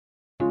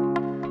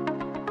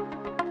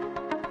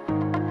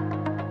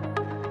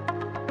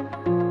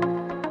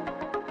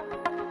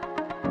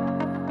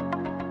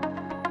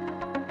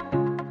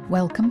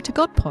Welcome to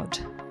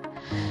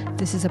GodPod.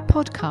 This is a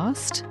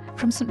podcast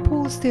from St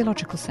Paul's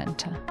Theological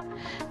Centre,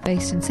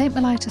 based in St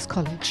Mellitus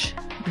College,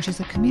 which is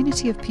a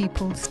community of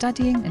people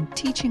studying and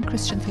teaching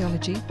Christian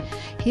theology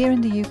here in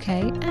the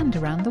UK and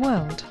around the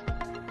world.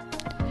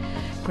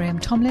 Graham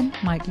Tomlin,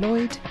 Mike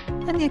Lloyd,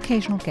 and the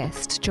occasional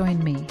guest join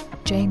me,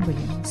 Jane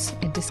Williams,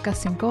 in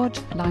discussing God,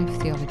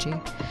 life, theology.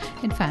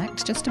 In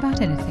fact, just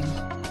about anything.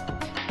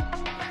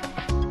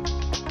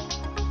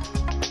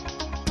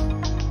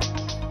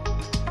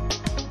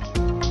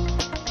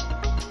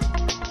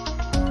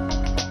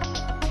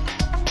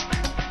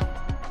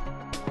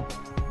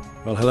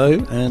 Well, hello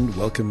and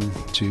welcome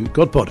to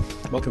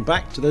GodPod. Welcome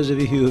back to those of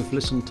you who have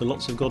listened to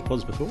lots of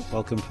GodPods before.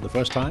 Welcome for the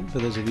first time for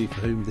those of you for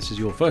whom this is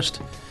your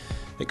first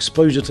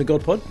exposure to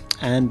GodPod.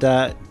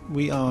 And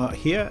we are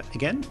here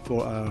again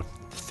for our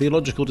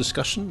theological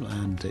discussion,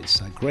 and it's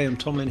Graham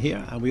Tomlin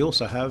here, and we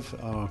also have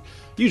our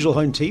usual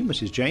home team,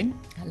 which is Jane.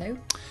 Hello.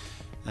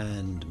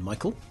 And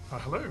Michael.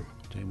 Hello.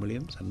 Jane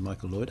Williams and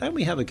Michael Lloyd. And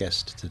we have a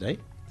guest today.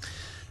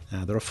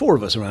 There are four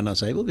of us around our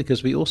table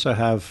because we also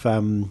have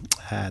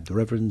the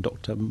Revd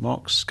Dr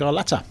Mark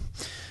Scarlata,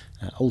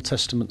 Old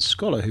Testament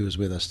scholar, who is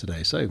with us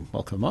today. So,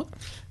 welcome, Mark.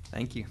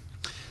 Thank you.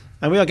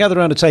 And we are gathered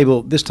around a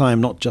table, this time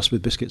not just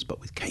with biscuits,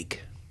 but with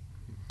cake.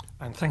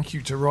 And thank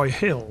you to Roy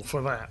Hill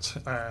for that,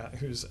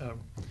 who's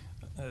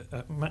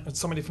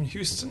somebody from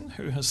Houston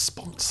who has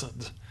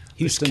sponsored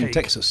Houston,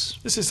 Texas.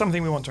 This is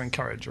something we want to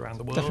encourage around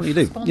the world. Definitely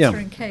do.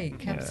 Sponsoring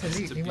cake,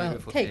 absolutely. Well,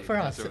 cake for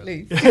us, at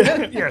least.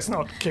 Yes,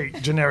 not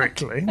cake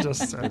generically.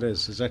 Just It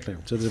is, exactly.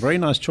 So there's a very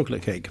nice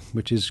chocolate cake,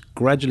 which is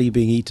gradually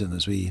being eaten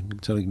as we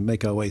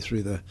make our way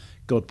through the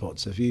GodPod.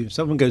 So if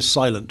someone goes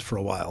silent for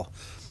a while,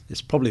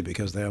 it's probably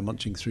because they are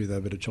munching through their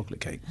bit of chocolate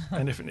cake.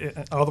 And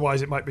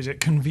otherwise it might be a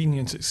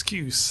convenient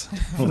excuse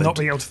for not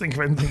being able to think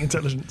of anything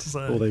intelligent to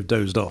say. Or they've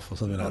dozed off or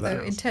something like that.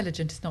 Although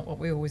intelligent is not what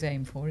we always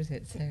aim for, is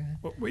it? So,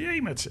 Well, we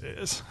aim at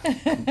it.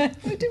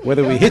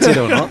 Whether we hit it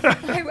or not.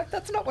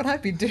 That's not what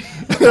I've been doing.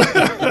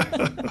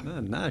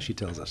 Now she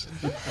tells us.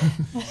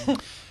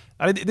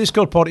 This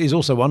GodPod is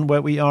also one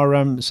where we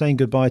are saying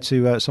goodbye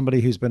to somebody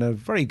who's been a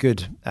very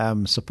good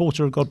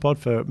supporter of GodPod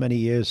for many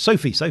years.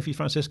 Sophie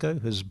Francisco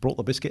has brought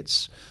the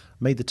biscuits,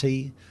 made the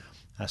tea,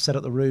 set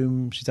up the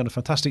room. She's done a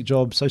fantastic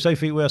job. So,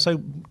 Sophie, we are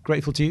so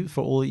grateful to you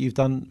for all that you've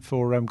done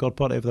for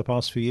GodPod over the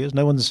past few years.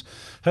 No one's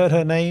heard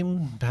her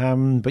name,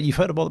 but you've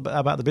heard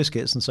about the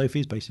biscuits, and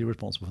Sophie's basically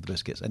responsible for the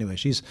biscuits. Anyway,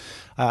 she's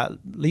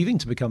leaving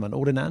to become an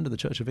ordinand of the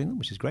Church of England,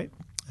 which is great.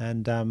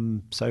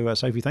 And so,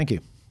 Sophie, thank you.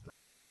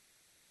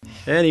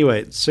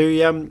 Anyway, so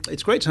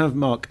it's great to have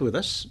Mark with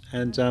us.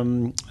 And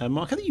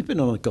Mark, I think you've been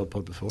on a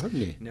GodPod before, haven't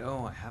you?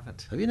 No, I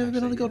haven't. Have you never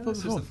been on a GodPod before?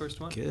 This is the first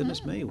one.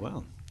 Goodness me,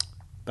 wow.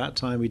 About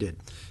time we did.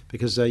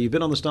 Because you've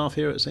been on the staff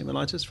here at St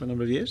Mellitus for a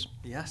number of years.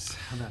 Yes,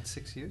 about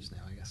 6 years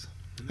now, I guess.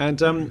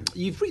 And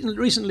you've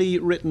recently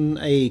written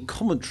a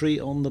commentary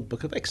on the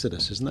book of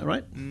Exodus, isn't that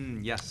right?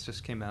 Yes,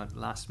 just came out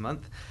last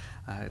month.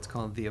 It's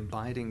called The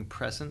Abiding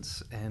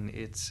Presence, and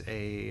it's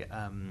a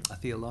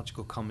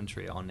theological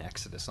commentary on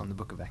Exodus, on the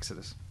book of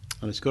Exodus.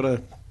 And it's got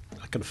a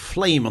kind of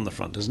flame on the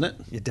front, doesn't it?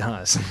 It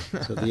does.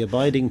 So The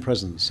Abiding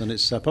Presence. And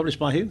it's published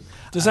by who?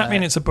 Does that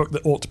mean it's a book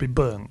that ought to be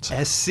burnt?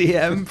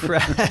 SCM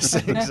Press,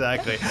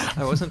 exactly.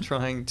 I wasn't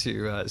trying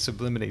to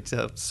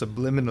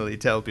subliminally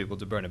tell people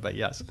to burn it, but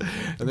yes.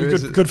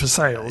 Good for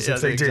sales if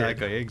they did.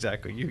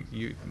 Exactly.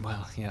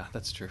 Well, yeah,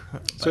 that's true.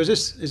 So is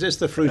this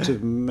the fruit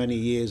of many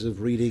years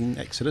of reading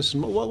Exodus?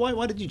 And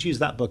why did you choose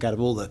that book out of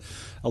all the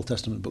Old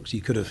Testament books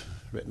you could have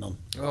written on?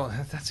 Well,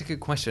 that's a good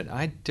question.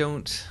 I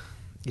don't...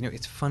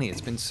 it's funny.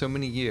 It's been so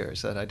many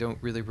years that I don't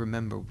really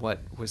remember what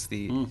was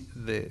the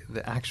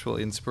actual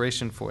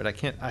inspiration for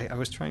it. I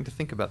was trying to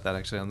think about that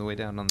actually on the way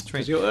down on the train.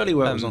 Because your early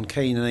work was on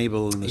Cain and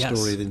Abel and the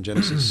story in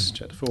Genesis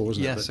chapter 4,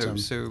 wasn't it? Yeah.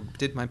 So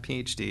did my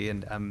PhD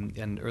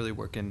and early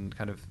work in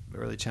kind of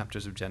early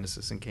chapters of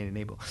Genesis and Cain and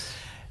Abel.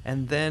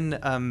 And then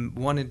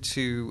wanted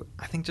to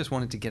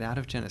get out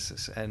of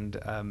Genesis and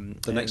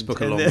the next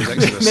book along with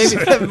Exodus.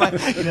 Maybe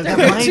that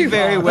might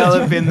very well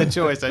have been the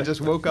choice. I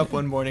just woke up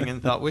one morning and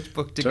thought, which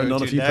book to go to next?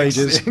 Turn on a few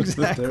pages.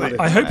 Exactly.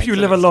 I hope you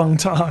live a long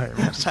time.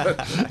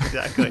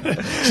 Exactly.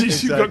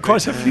 You've got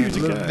quite a few to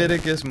go.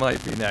 Leviticus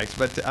might be next,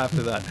 but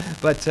after that.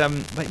 But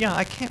yeah,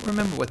 I can't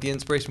remember what the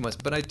inspiration was,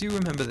 but I do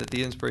remember that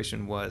the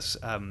inspiration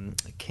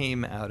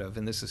came out of,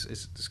 and this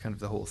is kind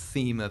of the whole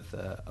theme of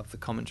the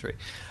commentary.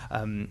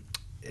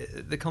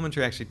 The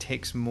commentary actually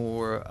takes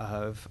more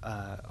of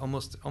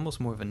almost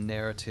more of a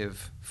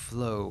narrative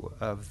flow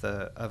of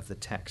the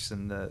text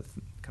and the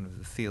kind of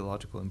the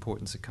theological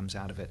importance that comes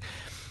out of it.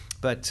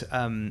 But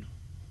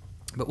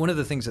one of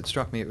the things that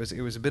struck me, it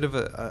was a bit of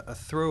a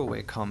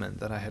throwaway comment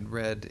that I had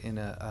read in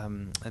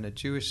a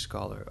Jewish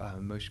scholar,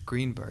 Moshe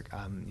Greenberg.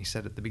 He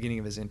said at the beginning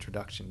of his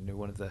introduction,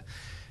 one of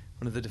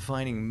the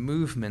defining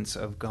movements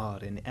of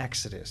God in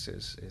Exodus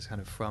is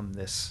kind of from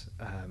this,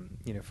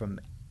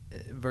 from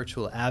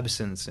virtual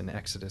absence in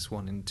Exodus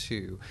 1 and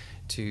 2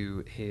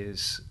 to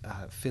his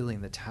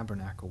filling the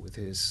tabernacle with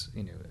his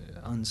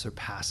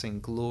unsurpassing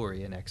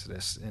glory in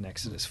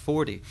Exodus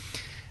 40.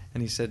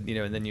 And he said,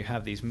 and then you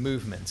have these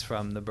movements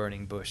from the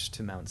burning bush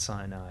to Mount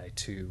Sinai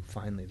to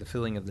finally the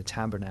filling of the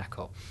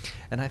tabernacle.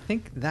 And I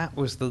think that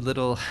was the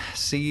little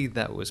seed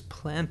that was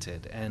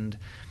planted. And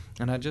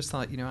I just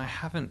thought, I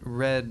haven't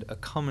read a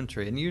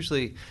commentary. And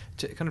usually,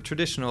 kind of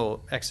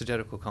traditional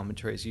exegetical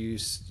commentaries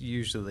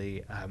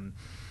usually,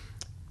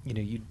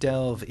 you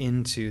delve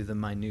into the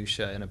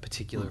minutiae in a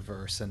particular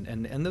verse.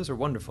 And those are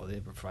wonderful. They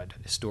provide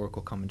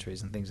historical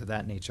commentaries and things of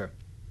that nature.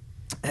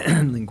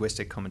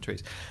 Linguistic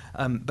commentaries,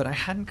 but I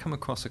hadn't come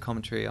across a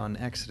commentary on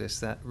Exodus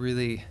that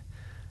really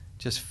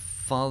just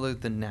followed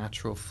the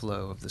natural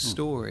flow of the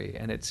story.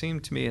 And it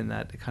seemed to me in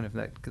that kind of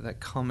that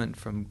comment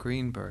from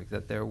Greenberg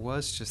that there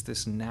was just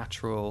this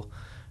natural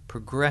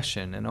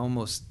progression, and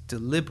almost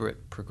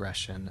deliberate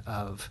progression,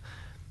 of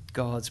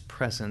God's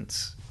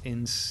presence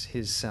in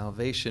his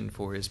salvation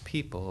for his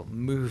people,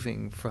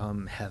 moving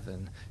from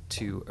heaven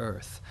to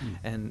earth.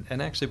 And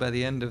actually by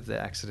the end of the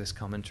Exodus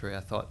commentary, I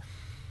thought,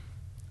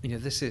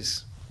 this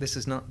is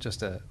not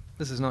just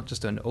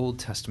an Old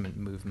Testament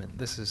movement.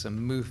 This is a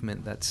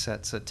movement that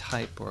sets a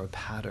type or a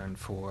pattern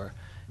for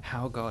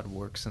how God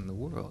works in the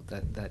world.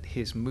 That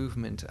his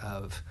movement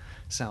of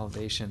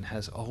salvation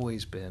has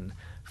always been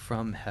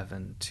from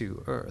heaven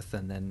to earth,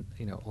 and then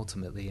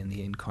ultimately in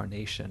the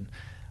incarnation,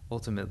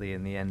 ultimately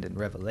in the end in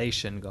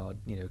Revelation, God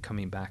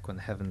coming back when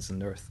the heavens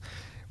and earth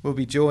will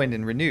be joined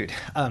and renewed.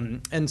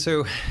 And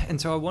so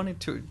I wanted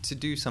to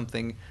do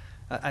something.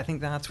 I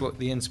think that's what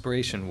the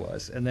inspiration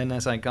was. And then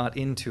as I got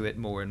into it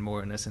more and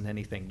more, and as in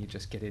anything, you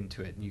just get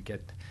into it and you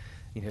get,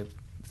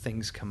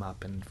 things come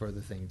up and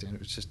further things. And it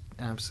was just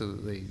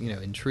absolutely,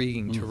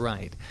 intriguing to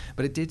write.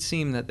 But it did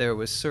seem that there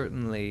was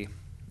certainly,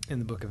 in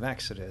the book of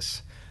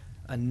Exodus,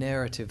 a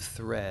narrative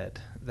thread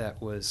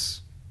that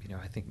was,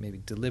 I think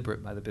maybe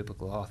deliberate by the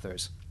biblical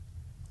authors,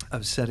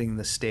 of setting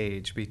the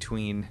stage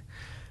between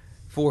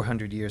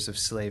 400 years of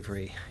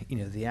slavery,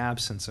 the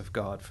absence of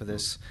God for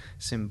this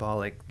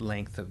symbolic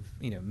length of,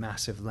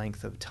 massive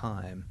length of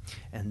time,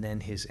 and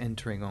then his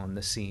entering on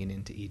the scene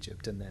into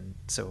Egypt, and then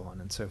so on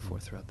and so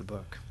forth throughout the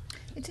book.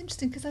 It's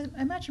interesting because I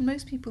imagine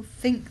most people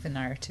think the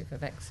narrative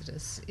of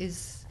Exodus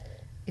is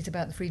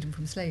about the freedom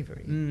from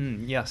slavery.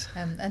 Yes.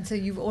 And so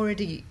you've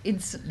already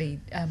instantly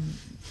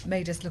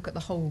made us look at the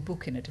whole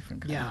book in a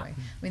different kind of way.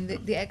 I mean,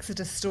 the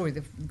Exodus story,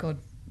 the God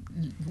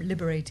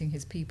liberating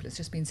his people, it's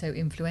just been so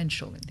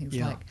influential in things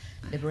like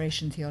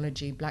liberation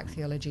theology, black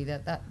theology,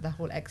 that the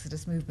whole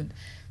Exodus movement,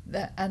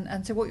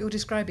 and so what you're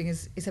describing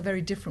is a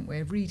very different way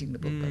of reading the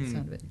book by the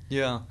sound of it.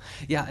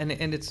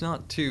 And it's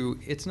not to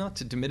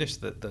diminish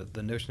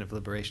the notion of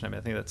liberation. I mean,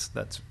 I think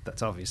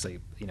that's obviously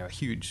a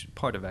huge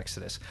part of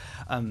Exodus.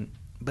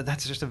 But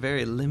that's just a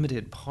very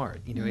limited part.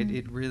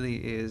 It really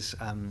is.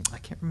 I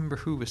can't remember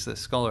who was the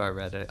scholar I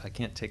read. I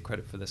can't take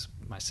credit for this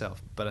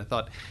myself, but I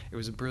thought it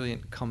was a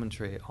brilliant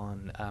commentary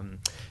on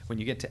when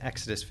you get to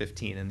Exodus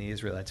 15 and the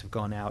Israelites have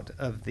gone out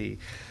of the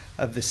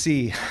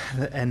sea,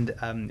 and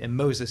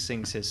Moses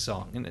sings his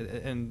song.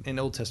 And in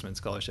Old Testament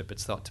scholarship,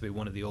 it's thought to be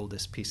one of the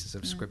oldest pieces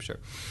of scripture.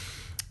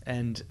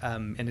 And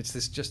it's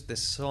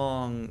this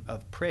song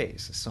of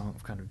praise, a song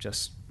of kind of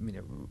just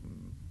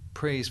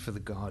praise for the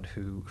God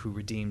who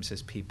redeems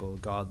his people,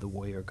 God the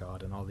warrior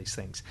God, and all these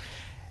things.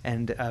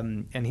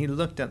 And he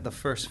looked at the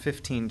first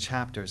 15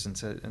 chapters and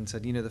said,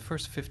 the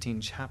first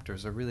 15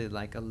 chapters are really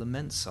like a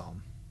lament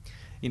psalm.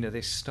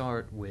 They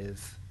start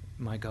with,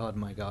 my God,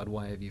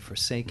 why have you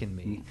forsaken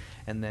me?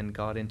 And then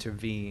God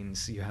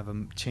intervenes, you have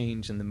a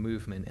change in the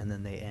movement, and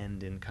then they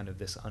end in kind of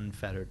this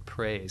unfettered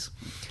praise.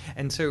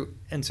 And so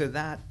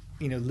that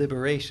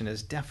liberation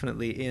is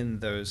definitely in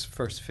those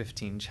first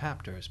 15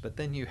 chapters, but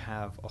then you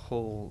have a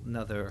whole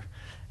another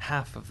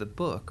half of the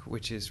book,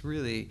 which is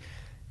really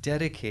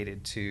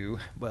dedicated to,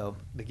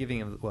 the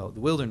giving of, the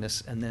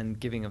wilderness, and then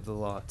giving of the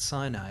law at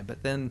Sinai.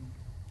 But then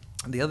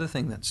the other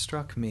thing that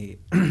struck me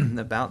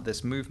about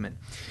this movement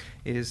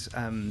is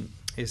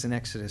in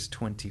Exodus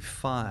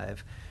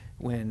 25,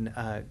 when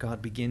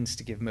God begins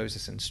to give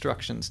Moses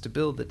instructions to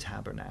build the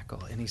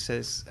tabernacle, and he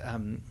says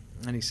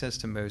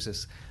to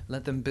Moses,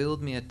 "Let them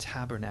build me a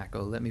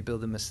tabernacle. Let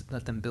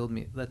them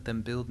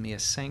build me a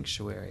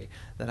sanctuary,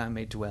 that I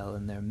may dwell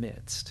in their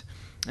midst."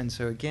 And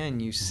so again,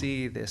 you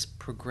see this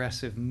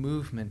progressive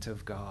movement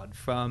of God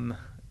from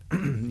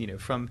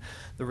from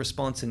the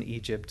response in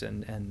Egypt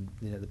and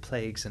the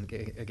plagues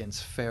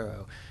against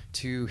Pharaoh,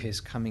 to his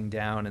coming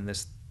down and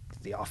this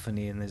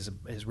theophany and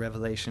his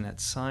revelation at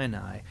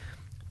Sinai,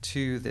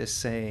 to this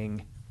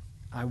saying,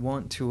 I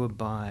want to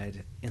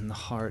abide in the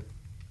heart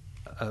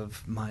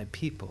of my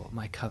people,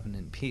 my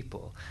covenant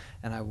people,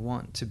 and I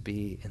want to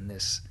be in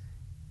this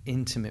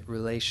intimate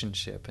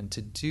relationship, and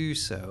to do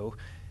so,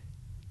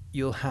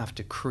 you'll have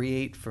to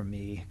create for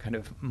me kind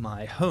of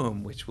my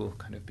home, which will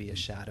kind of be a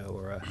shadow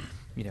or a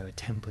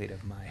template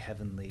of my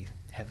heavenly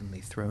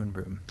throne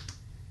room.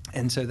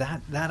 And so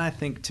that I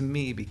think to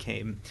me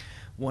became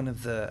one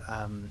of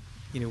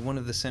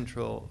the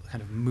central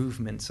kind of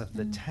movements of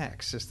the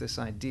text, is this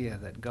idea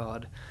that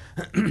God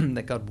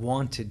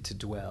wanted to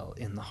dwell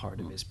in the heart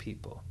of his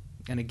people.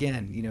 And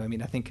again,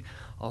 I think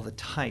all the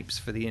types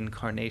for the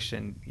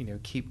incarnation,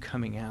 keep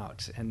coming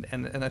out. And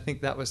I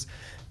think that was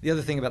the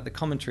other thing about the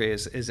commentary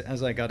is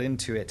as I got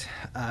into it,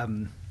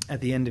 at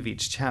the end of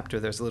each chapter,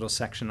 there's a little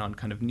section on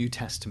kind of New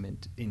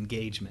Testament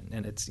engagement,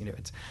 and it's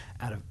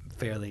at a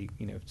fairly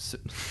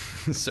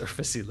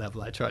surfacey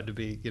level. I tried to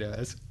be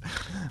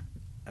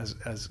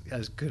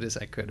as good as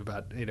I could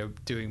about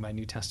doing my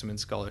New Testament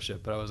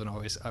scholarship, but I wasn't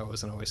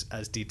always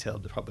as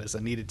detailed probably as I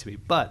needed to be.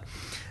 But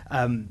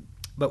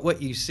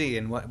what you see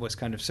and what was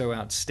kind of so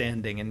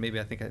outstanding, and maybe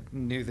I think I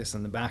knew this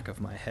in the back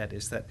of my head,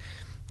 is that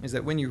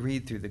when you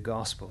read through the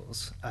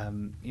Gospels,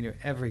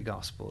 every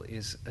Gospel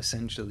is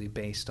essentially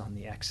based on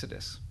the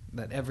Exodus.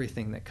 That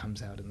everything that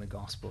comes out in the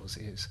Gospels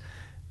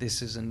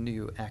this is a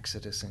new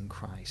Exodus in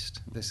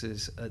Christ. This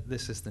is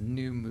the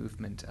new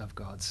movement of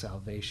God's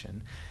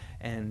salvation,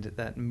 and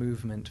that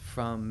movement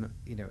from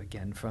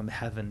from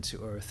heaven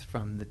to earth,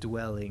 from the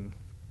dwelling.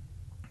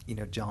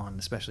 John,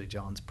 especially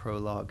John's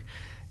prologue,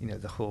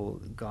 the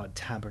whole God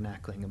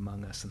tabernacling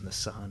among us and the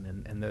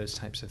Son and those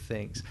types of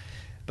things.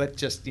 But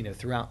just,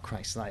 throughout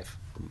Christ's life.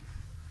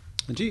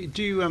 And do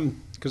you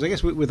because I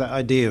guess with that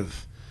idea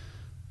of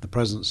the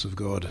presence of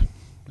God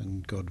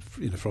and God,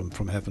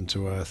 from heaven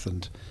to earth,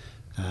 and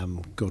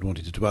God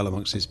wanting to dwell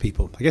amongst his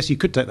people, I guess you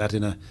could take that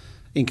in a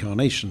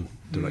incarnation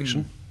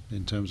direction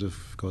in terms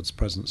of God's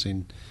presence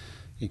in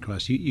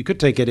Christ. You could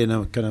take it in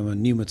a kind of a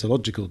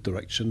pneumatological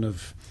direction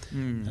of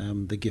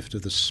the gift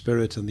of the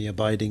Spirit and the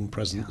abiding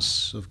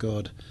presence of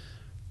God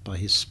by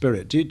his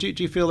Spirit. Do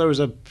you feel there is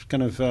a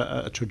kind of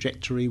a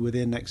trajectory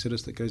within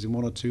Exodus that goes in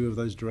one or two of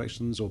those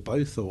directions, or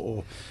both,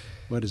 or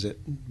where does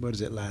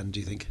it land,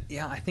 do you think?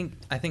 Yeah, I think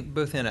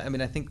both in.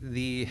 I think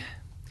the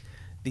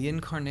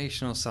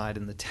incarnational side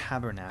and the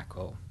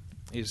tabernacle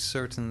is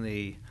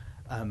certainly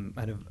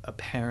kind of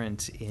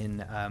apparent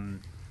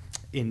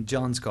in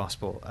John's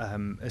Gospel,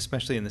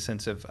 especially in the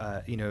sense of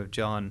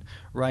John,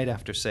 right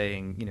after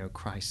saying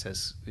Christ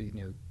has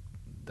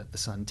that the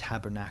Son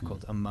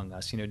tabernacled among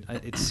us.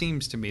 It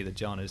seems to me that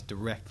John is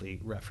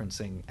directly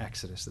referencing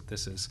Exodus, that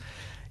this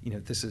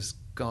is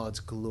God's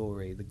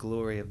glory, the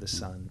glory of the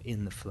Son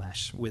in the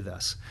flesh with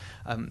us.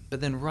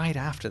 But then right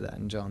after that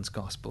in John's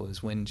Gospel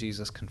is when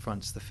Jesus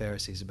confronts the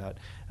Pharisees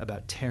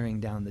about tearing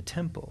down the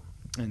temple.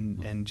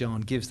 And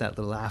John gives that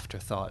little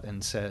afterthought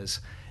and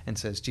says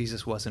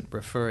Jesus wasn't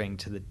referring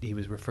to he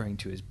was referring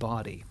to his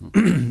body.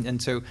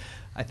 And so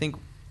I think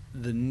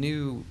the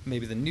new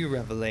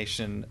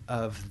revelation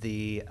of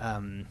the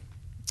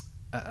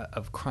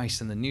of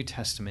Christ in the New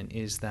Testament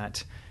is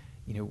that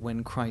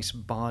when Christ's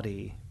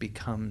body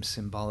becomes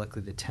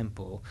symbolically the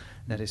temple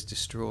that is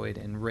destroyed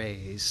and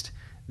raised,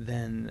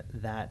 then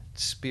that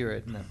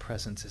Spirit and that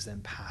presence is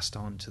then passed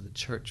on to the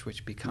church,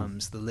 which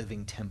becomes the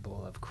living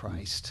temple of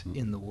Christ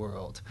in the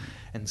world.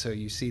 And so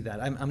you see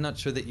that. I'm not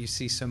sure that you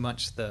see so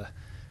much the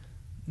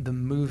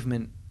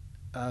movement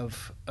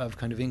of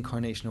kind of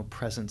incarnational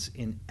presence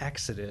in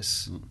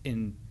Exodus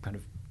in kind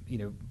of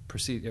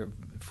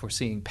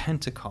foreseeing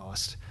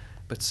Pentecost,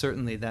 but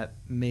certainly that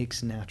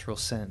makes natural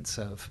sense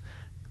of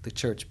the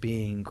church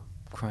being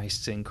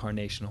Christ's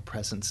incarnational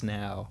presence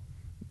now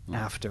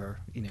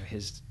after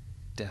his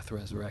death,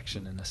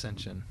 resurrection, and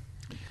ascension.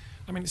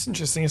 I mean, it's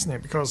interesting, isn't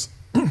it? Because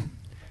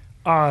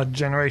our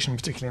generation,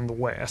 particularly in the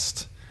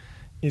West,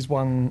 is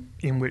one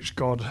in which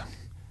God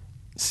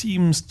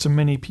seems to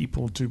many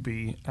people to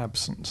be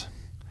absent.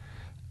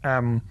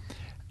 And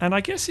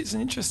I guess it's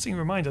an interesting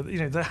reminder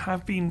that, there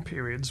have been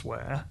periods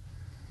where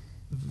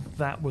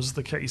that was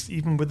the case,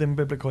 even within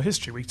biblical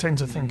history. We tend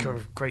to think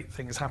of great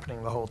things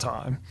happening the whole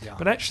time. Yeah.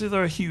 But actually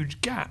there are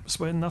huge gaps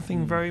where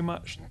nothing very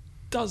much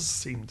does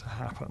seem to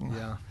happen.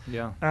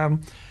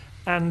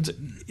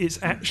 And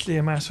it's actually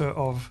a matter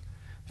of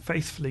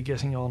faithfully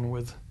getting on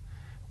with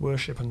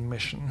worship and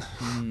mission.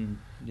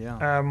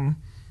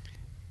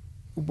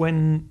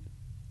 When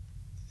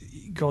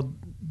God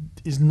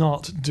is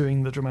not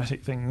doing the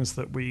dramatic things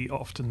that we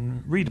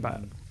often read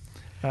about.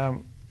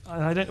 And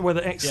I don't know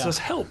whether Exodus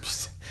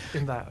helps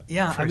in that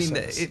process. I mean,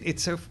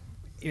 it's so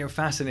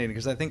fascinating,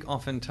 because I think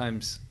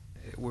oftentimes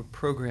we're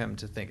programmed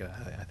to think,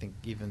 I think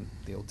even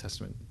the Old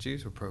Testament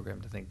Jews were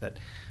programmed to think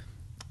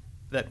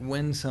that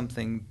when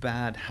something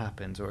bad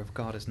happens, or if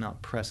God is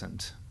not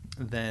present,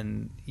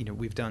 then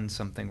we've done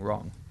something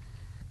wrong.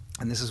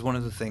 And this is one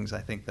of the things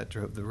I think that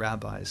drove the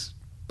rabbis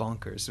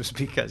bonkers, was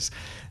because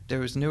there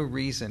was no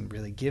reason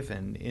really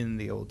given in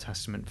the Old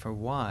Testament for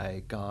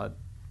why God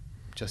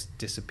just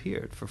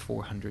disappeared for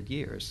 400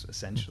 years,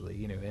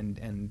 essentially,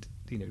 and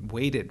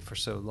waited for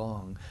so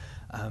long,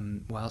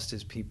 whilst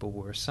his people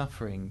were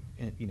suffering,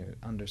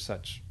 under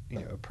such,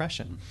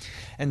 oppression.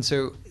 And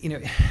so,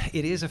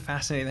 it is a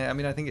fascinating, I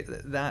mean, I think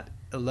that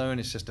alone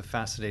is just a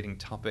fascinating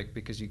topic,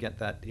 because you get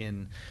that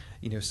in,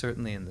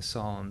 certainly in the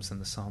Psalms and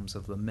the Psalms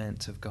of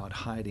lament of God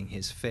hiding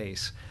his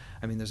face.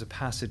 I mean, there's a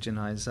passage in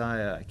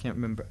Isaiah, I can't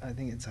remember, I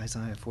think it's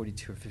Isaiah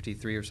 42 or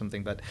 53 or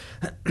something, but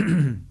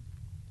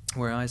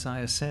where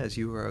Isaiah says,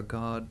 "You are a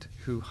God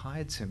who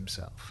hides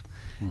himself."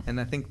 And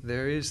I think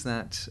there is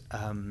that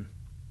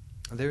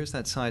there is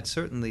that side,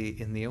 certainly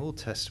in the Old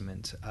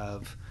Testament,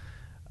 of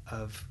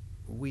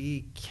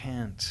we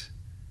can't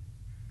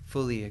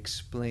fully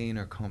explain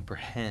or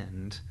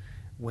comprehend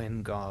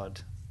when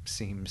God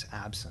seems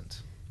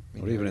absent.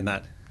 Or even in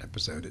that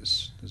episode,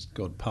 it's as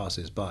God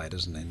passes by,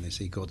 doesn't it? And they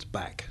see God's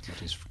back,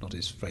 not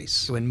his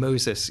face. When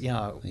Moses,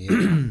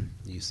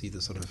 you see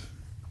the sort of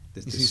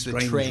this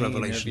strange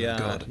revelation of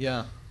God,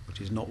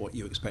 which is not what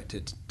you expect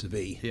it to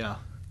be. Yeah.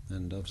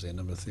 And obviously, a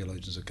number of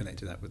theologians have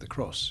connected that with the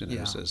cross,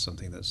 as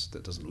something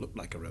that doesn't look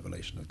like a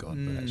revelation of God,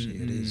 but actually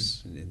it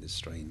is in this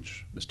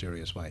strange,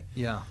 mysterious way.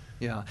 Yeah,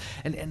 yeah,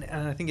 and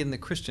I think in the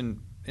Christian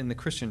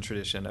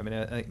tradition, I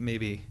mean,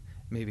 maybe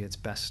it's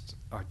best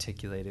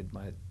articulated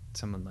by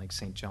someone like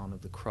St. John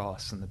of the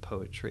Cross and the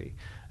poetry,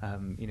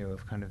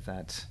 of kind of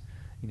that,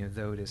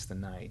 though it is the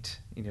night,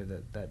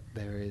 that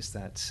there is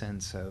that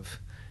sense of,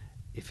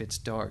 if it's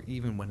dark,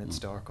 even when it's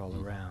dark all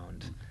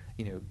around,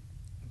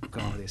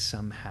 God is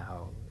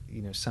somehow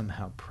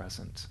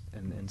present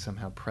and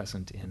somehow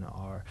present in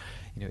our,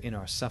 in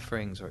our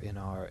sufferings or in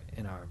our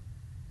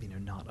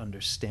not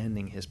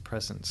understanding his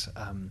presence.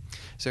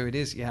 So it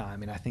is, I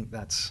mean, I think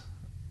that's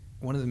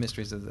one of the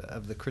mysteries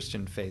of the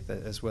Christian faith,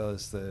 as well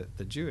as the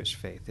Jewish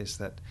faith, is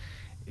that,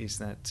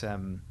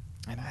 and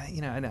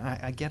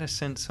I get a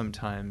sense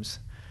sometimes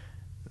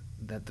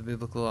that the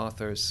biblical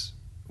authors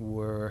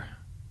were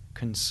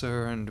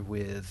concerned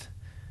with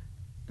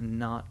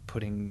not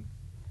putting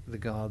the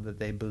God that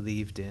they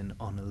believed in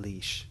on a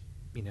leash.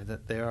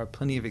 That there are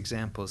plenty of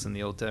examples in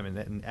the Old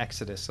Testament, in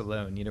Exodus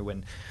alone,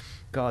 when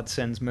God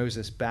sends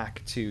Moses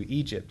back to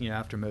Egypt,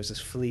 after Moses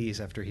flees,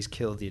 after he's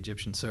killed the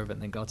Egyptian servant,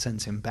 then God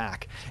sends him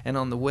back. And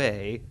on the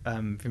way, if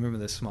you remember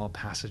this small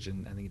passage,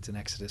 and I think it's in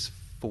Exodus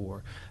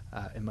 4,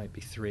 it might be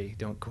 3,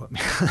 don't quote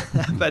me,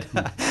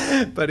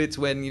 but it's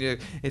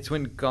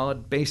when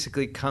God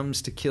basically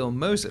comes to kill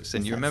Moses,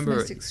 and you remember,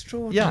 most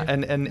extraordinary.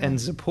 and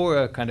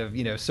Zipporah kind of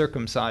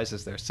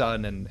circumcises their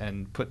son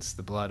and puts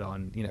the blood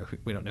on,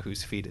 we don't know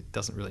whose feet, it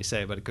doesn't really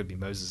say, but it could be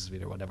Moses'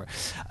 feet or whatever.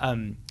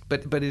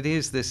 But it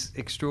is this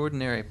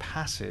extraordinary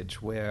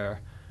passage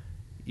where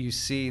you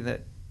see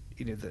that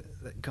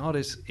that God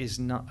is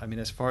not, I mean,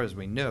 as far as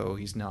we know,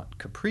 he's not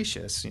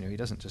capricious. He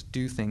doesn't just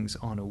do things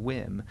on a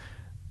whim,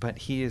 but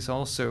he is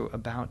also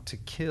about to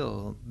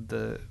kill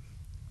the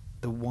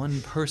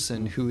one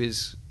person who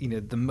is,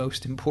 the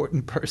most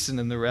important person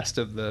in the rest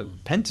of the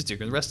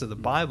Pentateuch, and the rest of the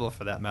Bible,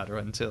 for that matter,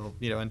 until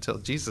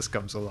Jesus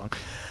comes along.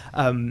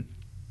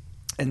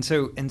 And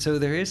so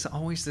there is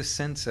always this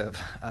sense of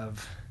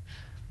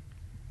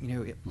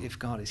if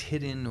God is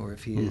hidden, or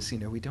if he is,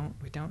 we don't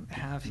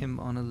have him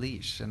on a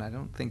leash. And I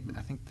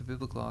think the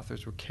biblical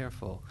authors were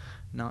careful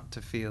not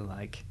to feel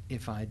like,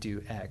 if I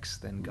do X,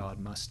 then God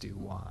must do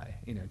Y,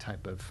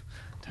 type of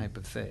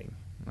thing.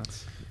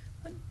 That's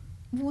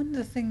one of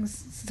the things,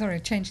 sorry,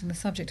 changing the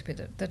subject a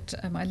bit, that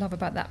I love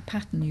about that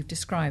pattern you've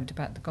described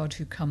about the God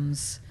who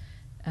comes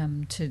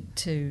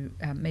to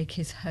make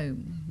his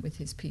home with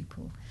his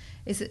people,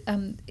 is that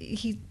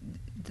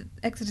the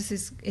Exodus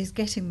is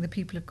getting the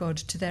people of God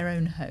to their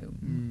own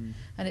home,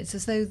 and it's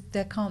as though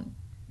there can't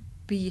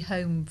be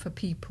home for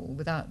people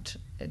without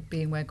it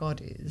being where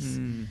God is.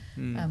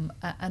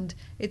 And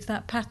it's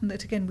that pattern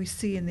that again we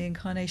see in the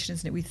incarnation,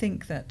 isn't it? We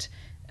think that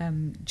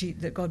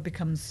that God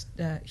becomes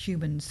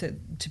human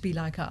to be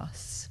like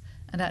us,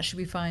 and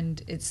actually we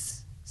find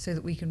it's so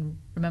that we can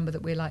remember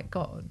that we're like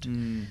God.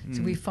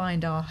 So we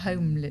find our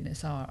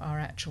homeliness, our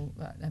actual,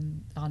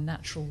 our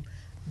natural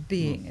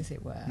being, as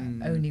it were,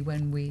 only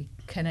when we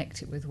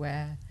connect it with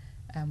where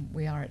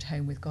we are at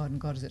home with God and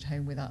God is at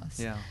home with us.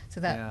 Yeah. So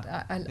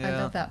that I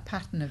love that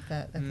pattern of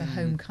the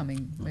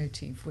homecoming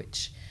motif,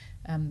 which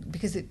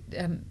because it,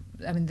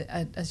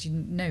 as you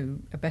know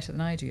better than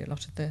I do, a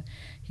lot of the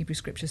Hebrew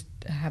scriptures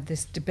have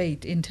this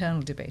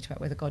internal debate about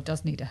whether God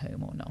does need a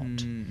home or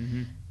not.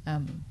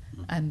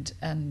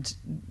 And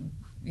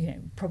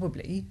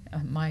probably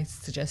my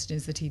suggestion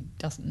is that he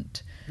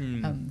doesn't.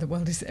 The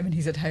world is,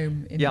 he's at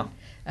home.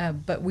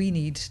 But we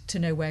need to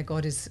know where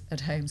God is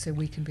at home, so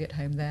we can be at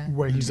home there.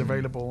 Where he's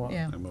available.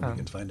 And when we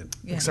can find him.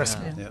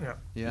 Accessible.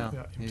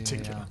 In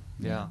particular.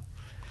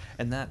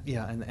 And that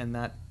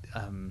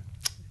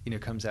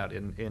comes out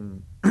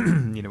in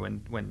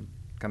when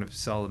kind of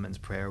Solomon's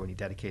prayer, when he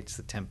dedicates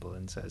the temple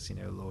and says,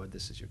 Lord,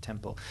 this is your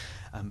temple,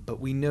 but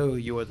we know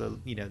you're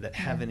that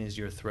heaven is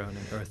your throne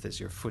and earth is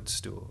your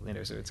footstool.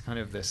 So it's kind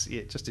of this,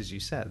 just as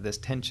you said, this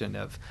tension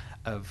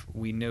of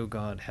we know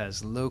God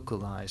has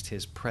localized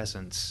his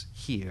presence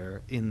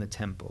here in the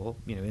temple,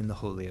 in the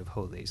Holy of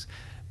Holies,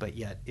 but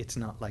yet it's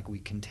not like we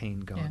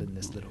contain God in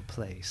this little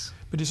place.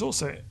 But it's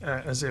also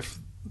as if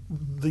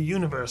the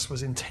universe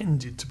was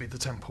intended to be the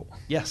temple.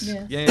 Yes.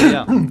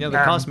 Yeah.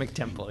 The cosmic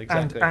temple,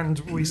 exactly. And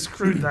we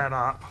screwed that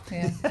up.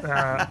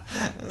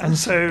 And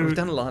so we've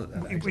done a lot of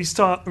that. We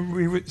start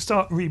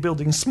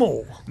rebuilding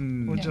small,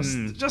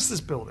 just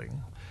this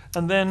building,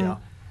 and then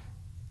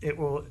it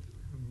will,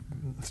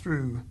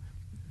 through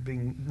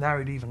being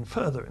narrowed even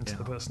further into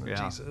the person of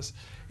Yeah. Jesus,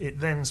 it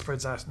then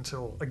spreads out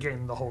until,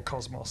 again, the whole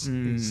cosmos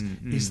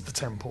is the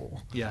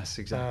temple. Yes,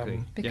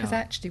 exactly. Because yeah.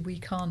 actually we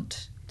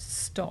can't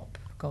stop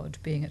God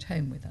being at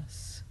home with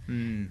us.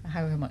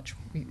 However much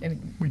We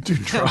do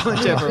try.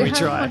 Whatever we however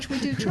try. much we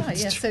do try.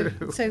 It's Yeah. So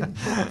true.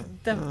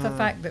 the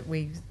fact that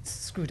we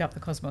screwed up the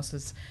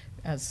cosmos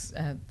as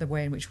the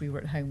way in which we were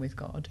at home with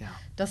God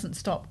doesn't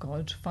stop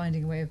God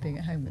finding a way of being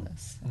at home with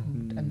us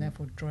and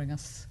therefore drawing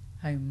us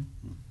home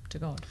to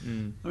God.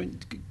 I mean,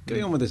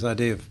 going on with this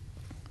idea of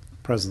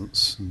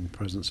presence and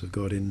presence of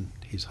God in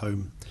his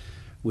home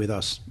with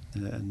us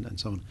and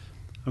so on,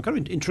 I'm kind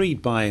of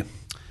intrigued by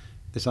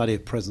this idea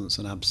of presence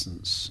and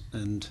absence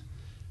and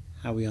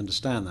how we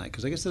understand that,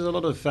 because I guess there's a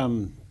lot of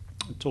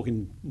talk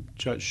in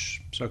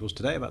church circles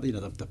today about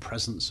the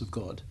presence of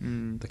God,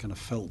 the kind of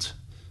felt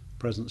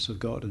presence of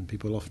God, and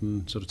people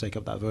often sort of take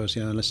up that verse,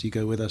 unless you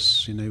go with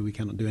us, we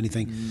cannot do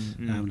anything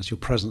unless your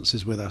presence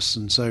is with us,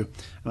 and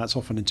that's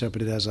often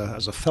interpreted as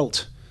a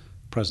felt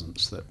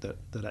presence, that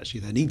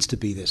actually there needs to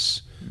be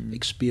this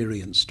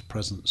experienced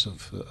presence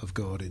of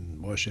God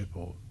in worship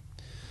or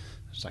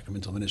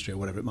sacramental ministry or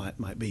whatever it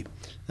might be,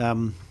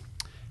 and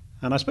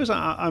I suppose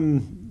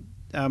I'm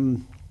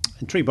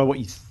intrigued by what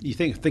you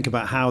think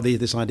about how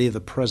this idea of the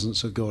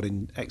presence of God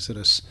in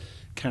Exodus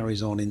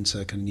carries on into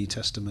kind of New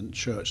Testament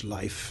church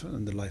life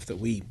and the life that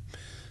we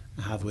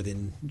have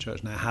within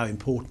church now. How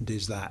important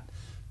is that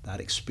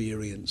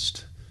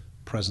experienced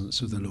presence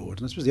of the Lord?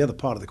 And I suppose the other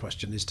part of the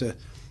question is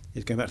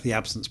going back to the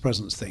absence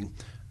presence thing.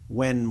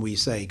 When we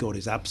say God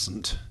is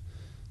absent,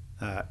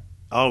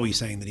 are we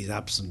saying that he's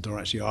absent, or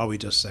actually are we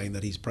just saying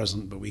that he's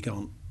present but we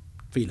can't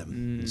feel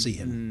him and see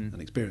him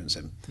and experience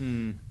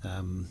him?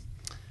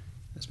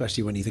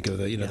 Especially when you think of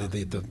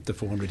the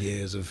 400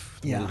 years of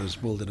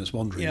wilderness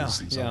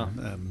wanderings and so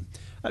on.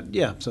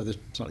 So there's a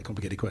slightly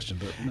complicated question,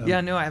 but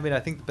I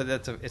think, but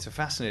it's a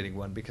fascinating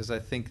one, because I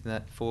think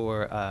that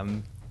for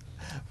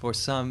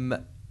some,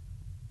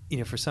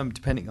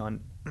 depending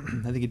on,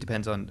 I think it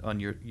depends on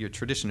your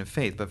tradition of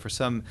faith, but for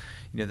some,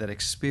 that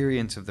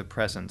experience of the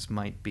presence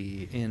might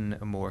be in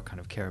a more kind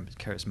of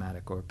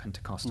charismatic or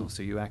Pentecostal,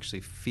 so you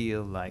actually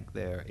feel like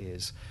there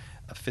is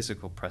a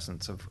physical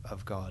presence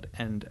of God,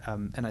 and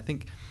I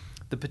think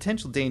the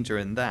potential danger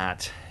in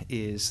that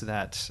is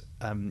that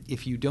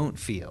if you don't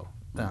feel,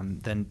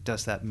 then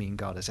does that mean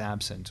God is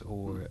absent,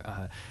 or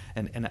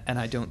and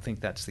I don't think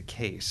that's the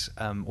case,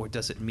 or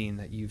does it mean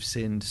that you've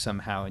sinned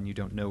somehow and you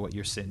don't know what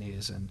your sin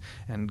is,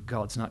 and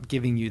God's not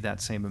giving you that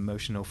same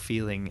emotional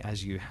feeling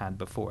as you had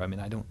before? I mean,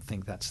 I don't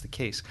think that's the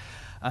case.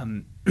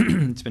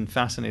 It's been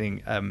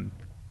fascinating.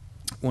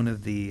 One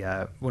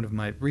of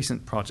my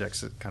recent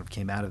projects that kind of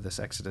came out of this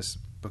Exodus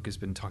book has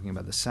been talking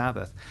about the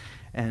Sabbath,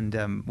 and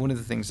one of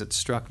the things that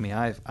struck me,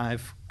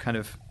 I've kind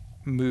of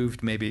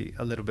moved maybe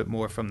a little bit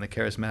more from the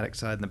charismatic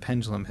side, and the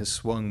pendulum has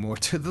swung more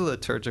to the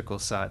liturgical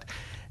side.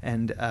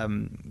 And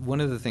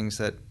one of the things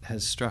that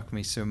has struck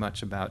me so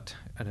much about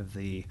kind of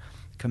the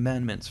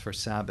commandments for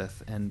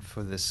Sabbath and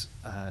for this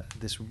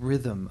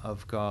rhythm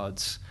of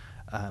God's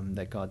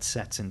that God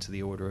sets into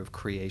the order of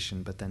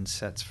creation, but then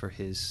sets for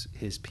his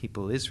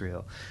people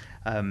Israel,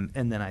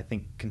 and then I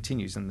think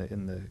continues in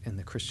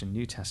the Christian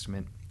New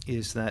Testament,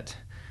 is that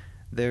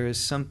there is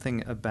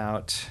something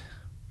about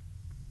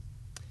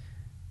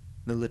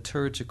the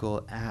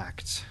liturgical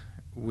act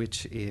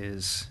which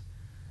is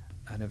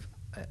kind of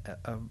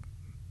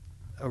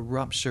a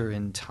rupture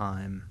in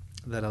time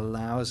that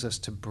allows us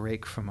to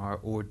break from our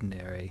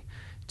ordinary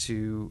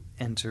to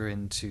enter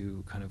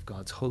into kind of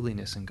God's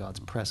holiness and God's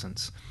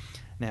presence.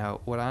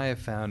 Now, what I have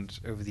found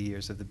over the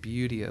years of the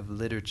beauty of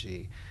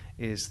liturgy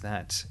is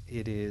that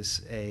it is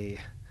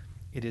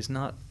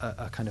not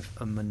a kind of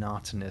a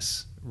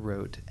monotonous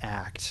rote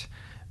act,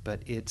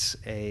 but it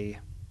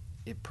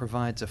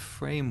provides a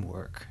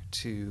framework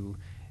to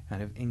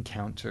kind of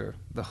encounter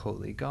the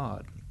holy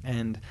God.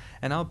 And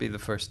I'll be the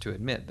first to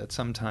admit that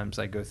sometimes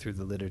I go through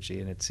the liturgy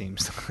and it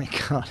seems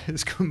like God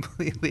is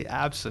completely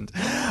absent.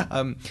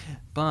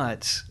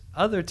 But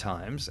other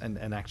times,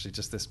 and actually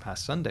just this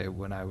past Sunday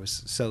when I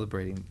was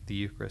celebrating the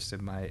Eucharist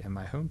in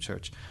my home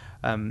church,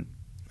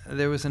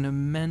 there was an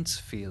immense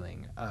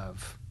feeling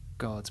of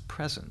God's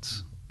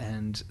presence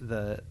and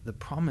the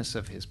promise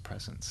of his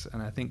presence.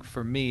 And I think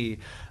for me,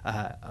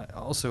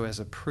 also as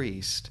a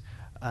priest,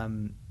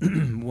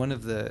 one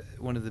of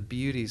the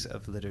beauties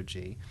of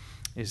liturgy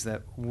is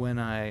that when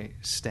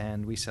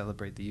we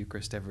celebrate the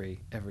Eucharist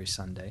every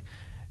Sunday,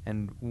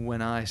 and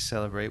when I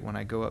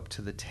go up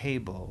to the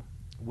table,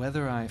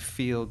 whether I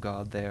feel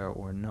God there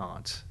or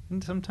not,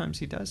 and sometimes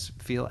he does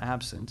feel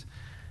absent,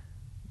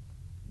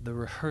 the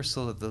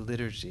rehearsal of the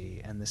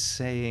liturgy and the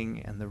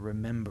saying and the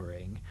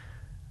remembering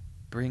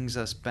brings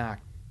us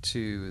back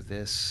to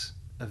this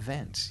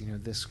event,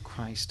 this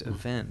Christ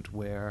event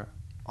where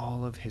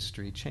all of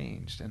history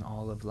changed and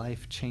all of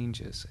life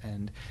changes,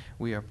 and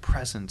we are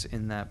present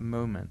in that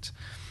moment.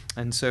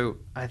 And so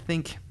I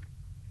think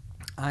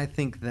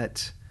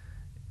that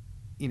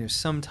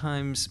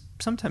sometimes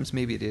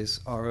maybe it is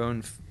our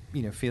own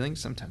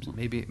feelings, sometimes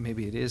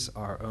maybe it is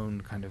our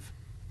own kind of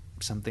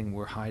something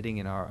we're hiding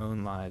in our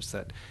own lives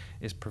that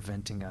is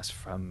preventing us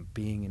from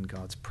being in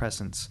God's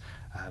presence.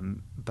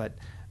 But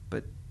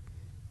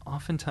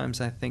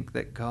oftentimes I think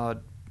that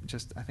God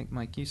I think,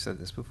 Mike, you said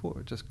this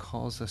before, just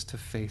calls us to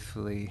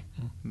faithfully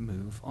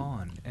move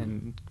on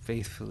and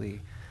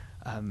faithfully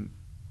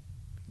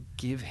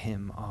give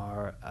him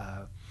our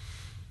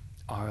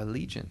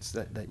allegiance.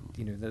 That that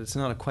it's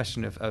not a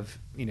question of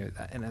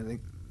and I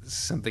think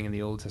something in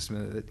the Old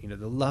Testament that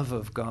the love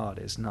of God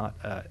is not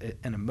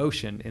an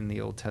emotion in the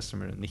Old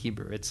Testament in the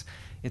Hebrew.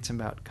 It's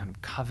about kind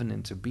of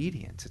covenant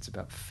obedience. It's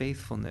about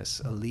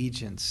faithfulness,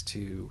 allegiance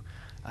to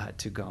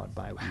God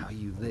by how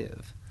you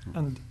live.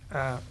 And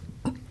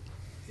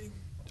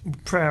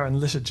prayer and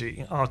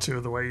liturgy are two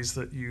of the ways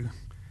that you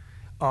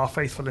are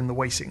faithful in the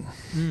waiting,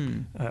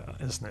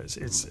 isn't it?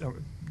 It's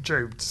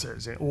Job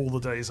says, all the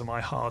days of my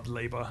hard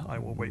labour I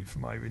will wait for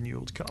my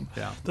renewal to come.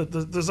 Yeah.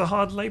 There's a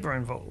hard labour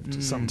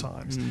involved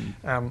sometimes.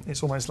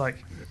 It's almost like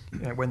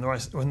when there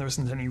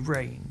isn't any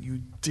rain,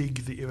 you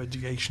dig the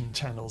irrigation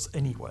channels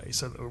anyway,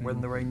 so that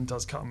when the rain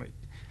does come, it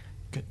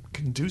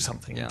can do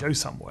something and go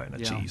somewhere and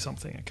achieve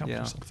something,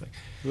 accomplish something.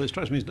 Well, it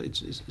strikes me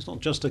it's not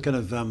just a kind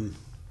of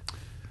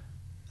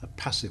a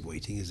passive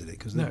waiting, isn't it?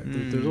 Because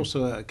there's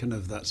also a kind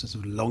of that sort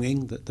of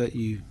longing that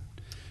you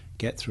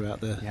get throughout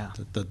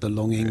the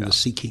longing, the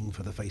seeking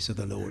for the face of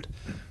the Lord.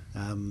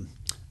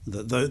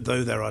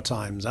 Though there are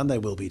times, and there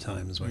will be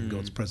times, when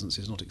God's presence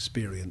is not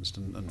experienced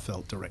and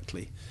felt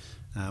directly.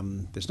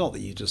 It's not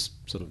that you just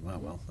sort of,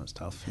 well, that's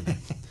tough.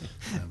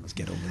 Let's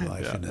get on with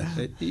life.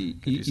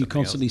 You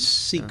constantly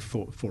seek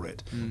for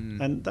it,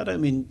 and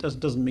that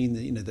doesn't mean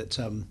that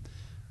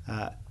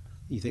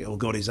you think, oh,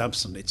 God is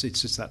absent.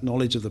 It's just that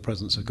knowledge of the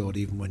presence of God,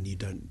 even when you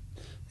don't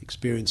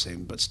experience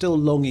Him, but still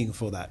longing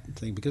for that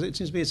thing, because it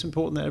seems to me it's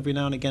important that every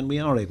now and again we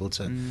are able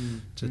to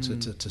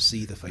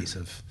see the face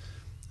of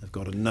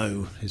God and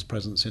know His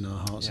presence in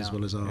our hearts as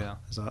well as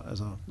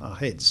our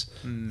heads.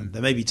 And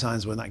there may be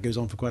times when that goes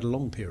on for quite a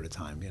long period of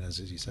time, as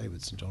you say,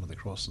 with St John of the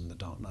Cross and the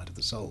dark night of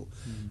the soul.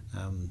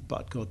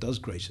 But God does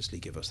graciously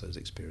give us those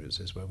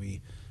experiences where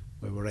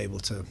we're able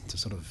to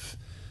sort of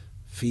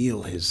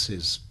feel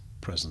His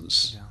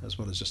presence as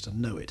well as just to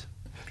know it.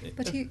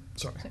 But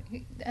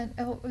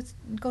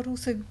God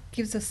also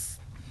gives us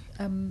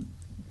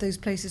those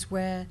places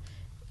where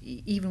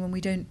even when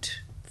we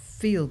don't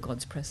feel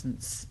God's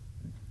presence,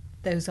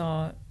 those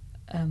are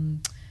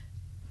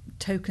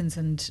tokens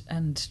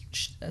and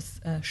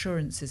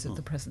assurances of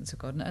the presence of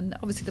God. And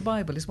obviously the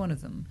Bible is one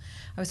of them.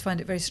 I always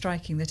find it very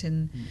striking that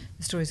in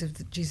the stories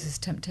of Jesus'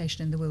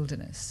 temptation in the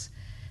wilderness,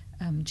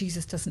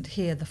 Jesus doesn't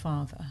hear the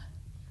Father.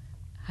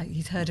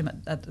 He's heard him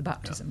at the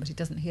baptism, but he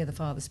doesn't hear the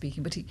Father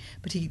speaking. But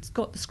he's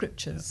got the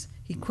Scriptures.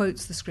 He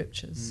quotes the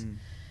Scriptures.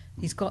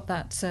 He's got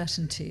that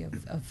certainty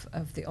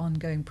of the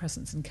ongoing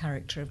presence and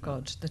character of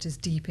God that is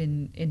deep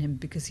in him,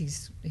 because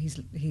he's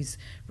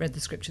read the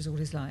Scriptures all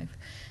his life.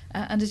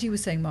 And as you were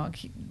saying, Mark,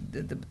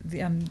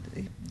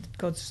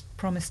 God's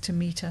promise to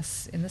meet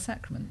us in the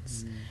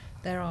sacraments.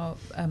 There are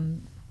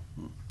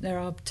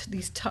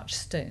these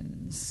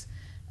touchstones.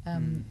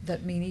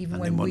 That mean even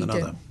and when one we another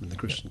don't, in the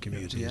Christian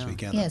community as we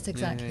gather. Yes,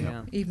 exactly.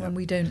 Even when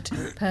we don't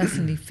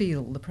personally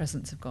feel the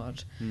presence of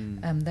God,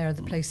 there are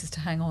the places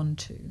to hang on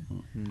to.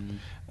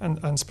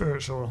 And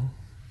spiritual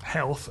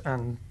health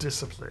and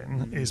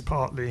discipline is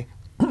partly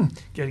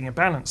getting a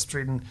balance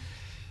between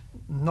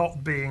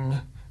not being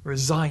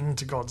resigned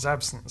to God's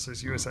absence,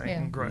 as you were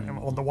saying, Graham,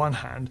 on the one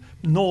hand,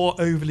 nor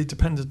overly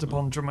dependent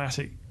upon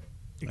dramatic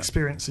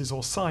experiences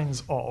or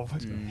signs of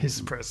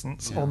His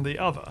presence on the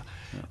other.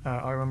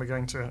 I remember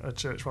going to a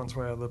church once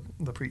where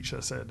the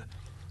preacher said,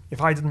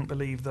 if I didn't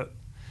believe that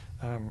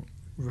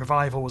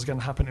revival was going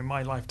to happen in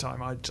my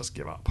lifetime, I'd just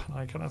give up. And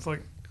I kind of thought,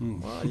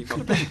 well, you've got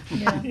to be,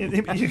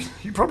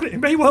 you probably,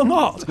 it may well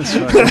not. That's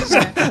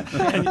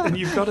right. and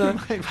you've got to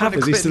have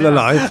Is he still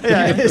alive?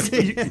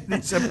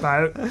 It's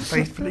about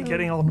faithfully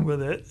getting on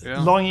with it,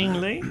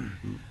 longingly.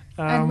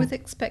 And with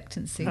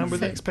expectancy.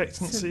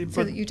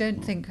 So that you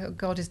don't think, oh,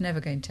 God is never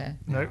going to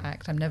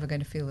act. I'm never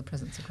going to feel the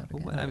presence of God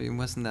again. Well, I mean,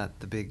 wasn't that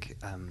the big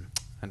kind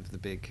of the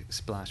big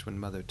splash when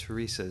Mother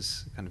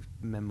Teresa's kind of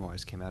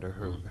memoirs came out,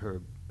 or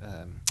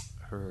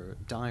her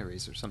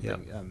diaries or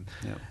something?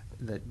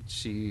 That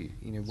she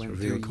went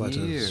through quite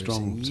years a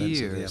strong and sense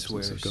years of the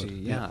where absence of God.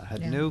 she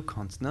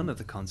had none of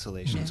the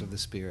consolations of the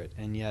Spirit,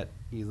 and yet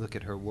you look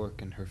at her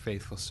work and her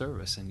faithful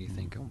service and you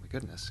think, oh my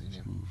goodness,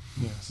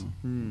 Yes.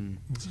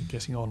 It's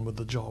getting on with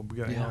the job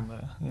going on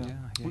there.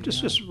 Well,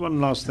 just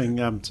one last thing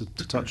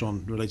to touch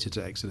on related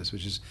to Exodus,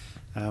 which is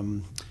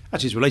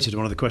actually is related to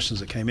one of the questions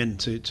that came in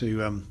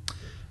to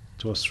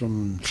us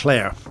from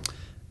Claire.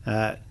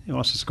 You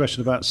asked us a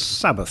question about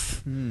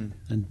Sabbath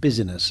and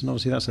busyness, and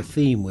obviously that's a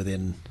theme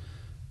within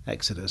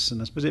Exodus,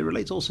 and I suppose it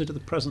relates also to the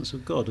presence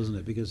of God, doesn't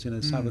it? Because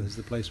Sabbath is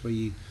the place where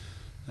you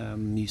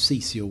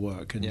cease your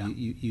work and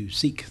you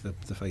seek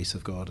the face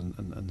of God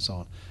and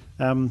so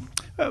on.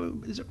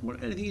 Is there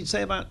anything you'd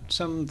say about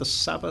the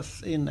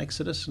Sabbath in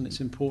Exodus and its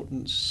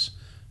importance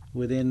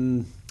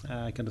within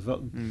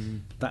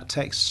that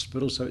text,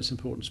 but also its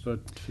importance for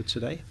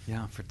today?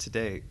 Yeah, for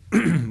today.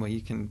 Well,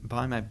 you can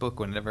buy my book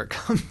whenever it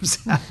comes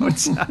out.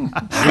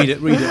 read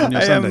it on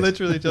your I Sundays. am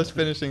literally just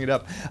finishing it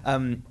up.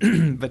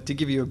 But to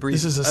give you a brief,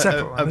 This is a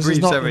separate one. a This brief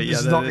is not- summary. this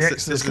is not the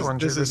Exodus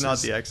commentary. This is not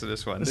the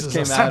Exodus one. this This is a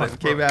came Sabbath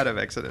came book. out of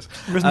Exodus.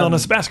 Written on a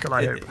sabbatical,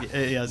 I hope.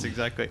 Yes,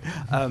 exactly.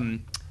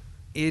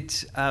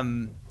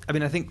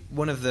 I think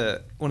one of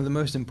the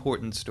most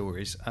important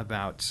stories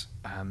about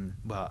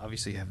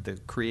obviously you have the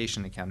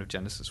creation account of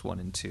Genesis 1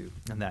 and 2,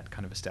 and that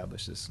kind of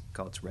establishes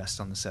God's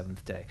rest on the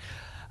seventh day.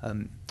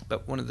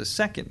 But one of the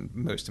second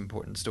most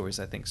important stories,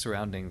 I think,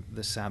 surrounding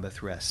the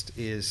Sabbath rest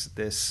is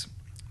this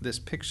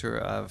picture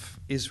of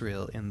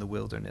Israel in the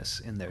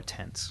wilderness in their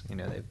tents.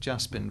 They've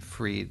just been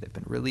freed, they've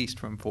been released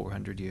from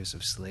 400 years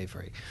of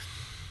slavery.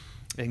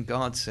 And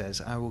God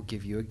says, I will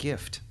give you a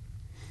gift.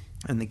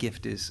 And the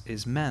gift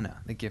is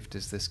manna. The gift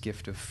is this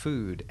gift of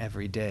food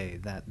every day,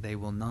 that they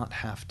will not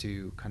have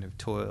to kind of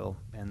toil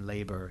and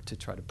labor to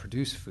try to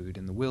produce food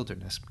in the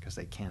wilderness, because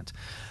they can't.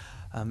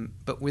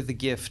 But with the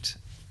gift,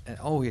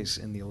 always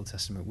in the Old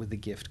Testament, with the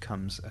gift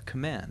comes a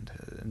command.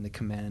 And the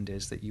command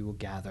is that you will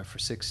gather for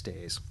 6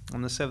 days.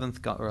 On the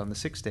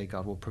sixth day,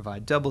 God will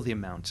provide double the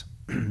amount.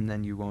 and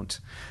then you won't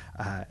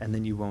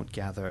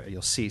gather.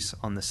 You'll cease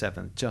on the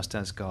seventh, just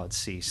as God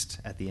ceased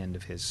at the end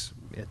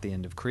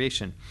of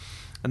creation.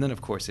 And then,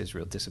 of course,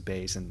 Israel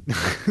disobeys, and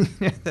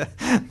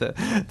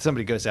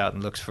somebody goes out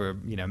and looks for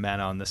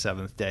manna on the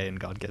seventh day, and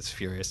God gets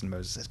furious, and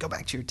Moses says, "Go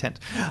back to your tent."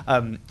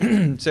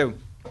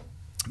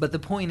 But the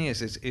point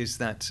is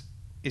that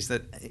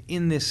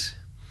in this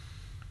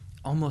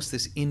almost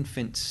this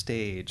infant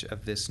stage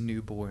of this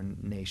newborn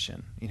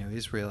nation,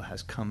 Israel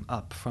has come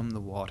up from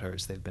the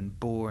waters. They've been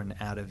born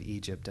out of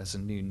Egypt as a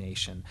new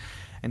nation,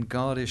 and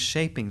God is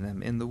shaping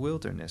them in the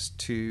wilderness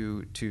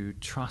to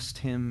trust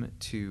Him,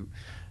 to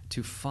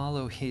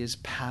follow His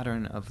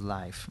pattern of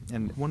life.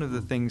 And one of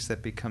the things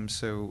that becomes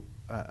so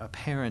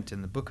apparent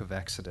in the book of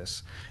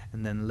Exodus,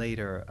 and then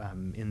later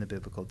in the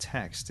biblical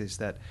text, is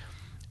that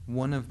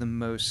one of the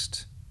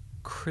most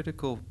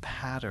critical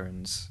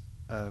patterns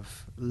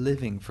of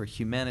living for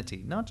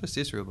humanity, not just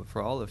Israel, but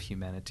for all of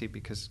humanity,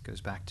 because it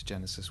goes back to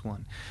Genesis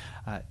 1,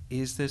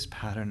 is this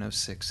pattern of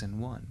 6 and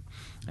 1.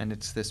 And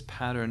it's this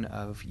pattern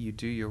of you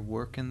do your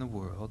work in the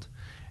world,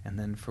 and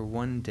then for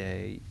one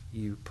day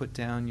you put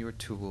down your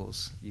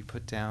tools, you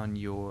put down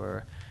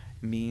your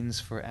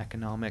means for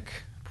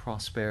economic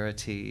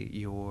prosperity,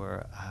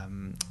 your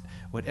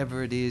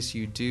whatever it is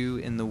you do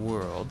in the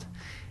world,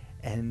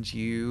 and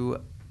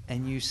you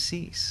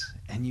cease,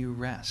 and you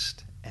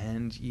rest,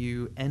 and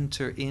you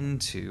enter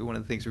into one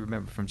of the things we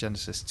remember from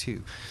Genesis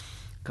 2.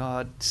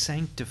 God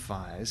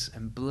sanctifies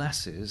and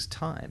blesses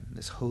time,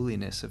 this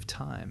holiness of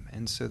time.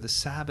 And so the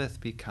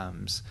Sabbath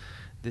becomes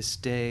this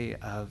day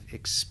of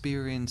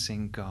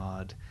experiencing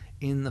God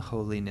in the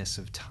holiness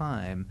of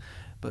time,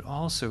 but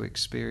also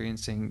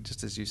experiencing,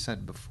 just as you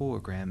said before,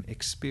 Graham,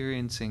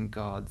 experiencing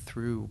God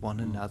through one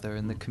another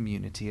in the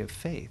community of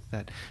faith.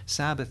 That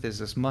Sabbath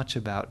is as much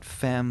about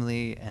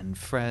family and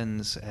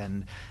friends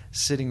and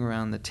sitting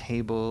around the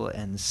table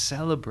and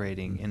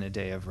celebrating in a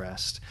day of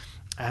rest,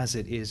 as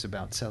it is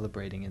about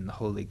celebrating in the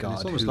holy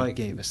God who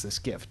gave us this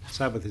gift.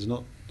 Sabbath is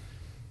not,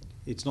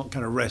 it's not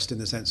kind of rest in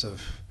the sense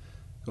of,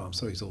 oh, I'm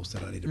so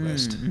exhausted, I need a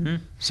rest,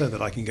 so that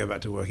I can go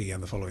back to work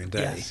again the following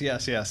day.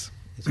 Yes.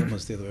 It's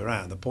almost the other way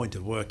around. The point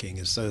of working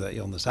is so that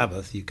on the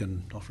Sabbath you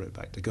can offer it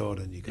back to God,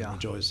 and you can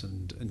rejoice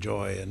and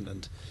enjoy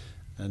and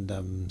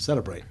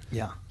celebrate.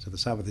 Yeah. So the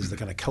Sabbath is the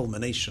kind of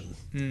culmination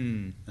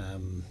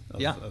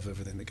of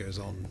everything that goes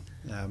on,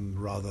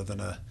 rather than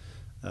a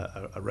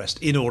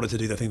rest in order to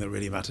do the thing that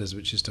really matters,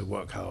 which is to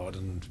work hard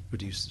and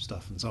produce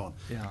stuff and so on.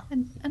 Yeah.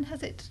 And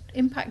has it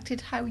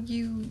impacted how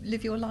you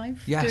live your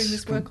life doing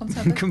this work on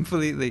Sabbath?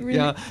 Completely. Really?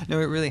 Yeah. No,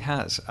 it really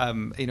has.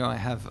 I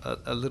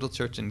have a little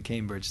church in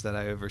Cambridge that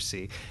I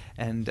oversee,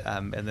 and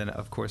then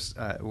of course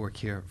work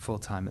here full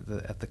time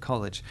at the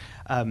college,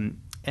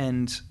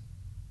 and.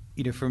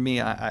 For me,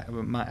 I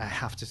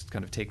have to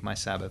kind of take my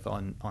Sabbath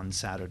on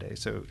Saturday.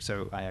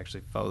 So I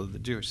actually follow the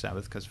Jewish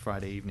Sabbath, because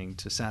Friday evening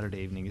to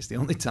Saturday evening is the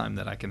only time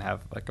that I can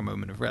have like a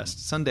moment of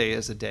rest. Sunday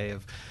is a day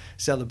of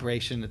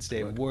celebration. It's a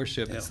day of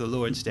worship. Yeah. It's the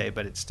Lord's Day,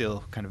 but it's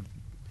still kind of,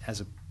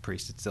 as a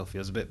priest, it still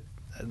feels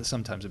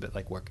sometimes a bit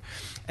like work.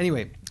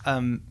 Anyway,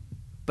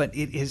 but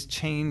it has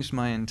changed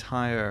my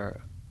entire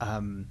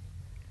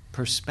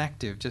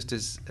perspective, just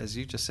as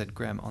you just said,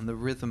 Graham, on the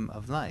rhythm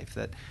of life,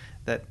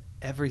 that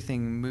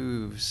everything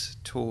moves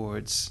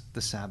towards the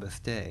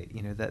Sabbath day,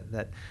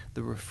 that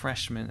the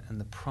refreshment and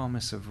the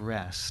promise of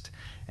rest.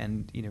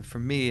 And, for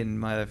me in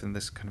my life, and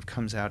this kind of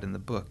comes out in the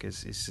book,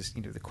 is just,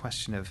 the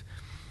question of,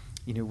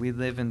 we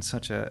live in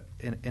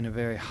in a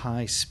very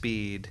high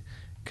speed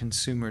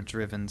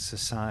consumer-driven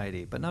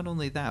society. But not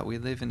only that, we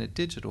live in a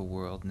digital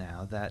world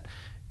now that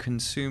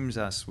consumes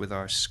us with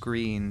our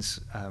screens,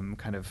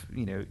 kind of,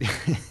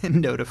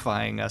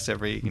 notifying us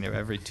every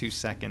 2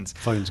 seconds.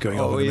 Phones going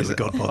off in the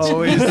middle of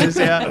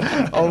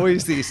GodPods.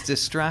 Always these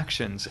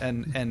distractions.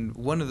 And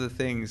one of the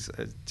things,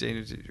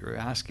 Jane, you were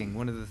asking,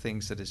 one of the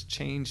things that has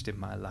changed in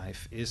my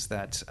life is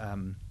that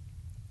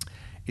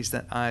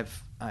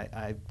I've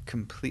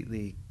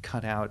completely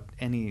cut out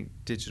any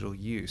digital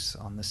use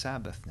on the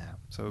Sabbath now.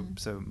 So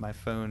my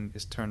phone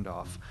is turned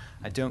off.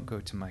 I don't go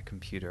to my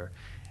computer.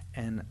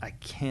 And I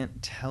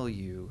can't tell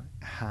you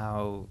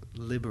how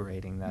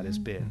liberating that has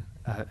been.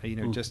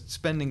 Just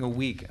spending a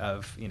week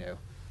of,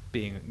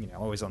 being,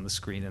 always on the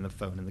screen and the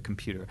phone and the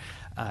computer,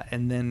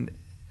 and then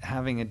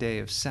having a day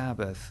of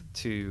Sabbath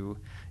to,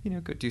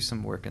 go do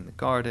some work in the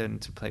garden,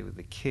 to play with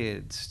the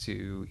kids,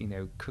 to,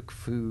 cook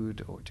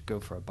food or to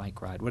go for a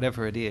bike ride,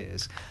 whatever it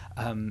is.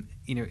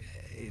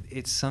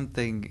 It's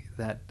something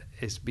that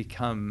has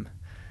become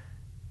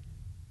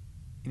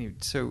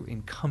so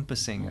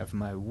encompassing of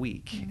my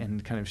week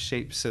and kind of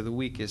shaped. So the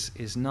week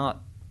is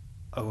not,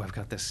 I've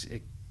got this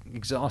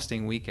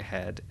exhausting week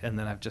ahead and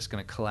then I'm just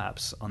going to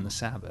collapse on the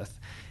Sabbath.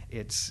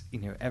 It's,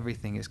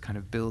 everything is kind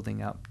of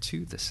building up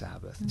to the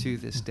Sabbath, to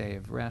this day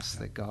of rest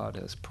that God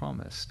has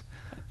promised.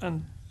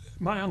 And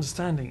my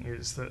understanding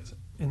is that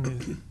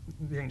in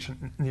the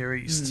ancient Near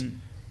East,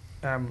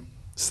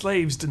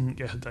 slaves didn't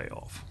get a day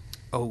off.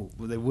 Oh,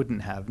 well, they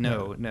wouldn't have.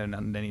 No, not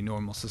in any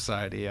normal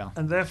society, yeah.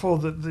 And therefore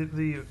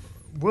the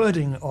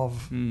wording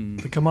of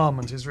the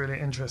commandment is really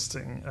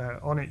interesting.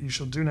 On it, you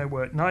shall do no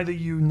work, neither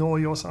you nor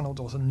your son or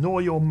daughter,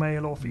 nor your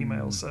male or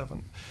female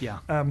servant. Yeah.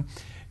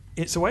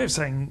 It's a way of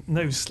saying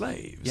no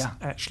slaves,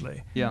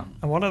 actually. Yeah.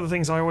 And one of the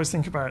things I always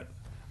think about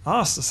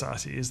our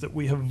society is that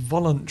we have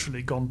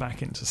voluntarily gone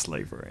back into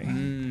slavery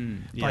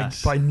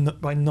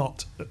by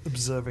not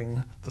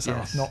observing the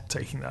Sabbath, not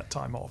taking that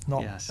time off,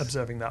 not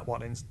observing that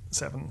 1 in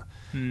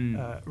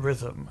 7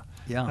 rhythm.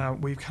 Yeah.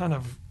 We've kind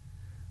of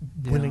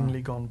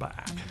willingly gone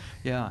back.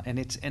 Yeah, and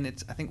it's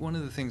I think one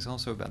of the things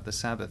also about the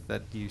Sabbath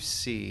that you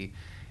see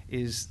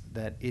is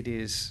that it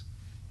is,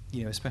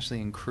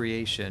 especially in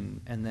creation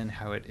and then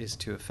how it is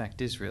to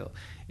affect Israel,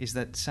 is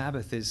that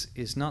Sabbath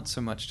is not so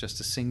much just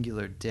a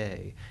singular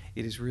day.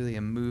 It is really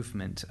a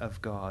movement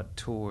of God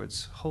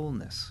towards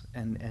wholeness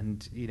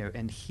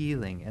and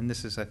healing. And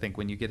this is, I think,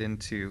 when you get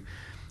into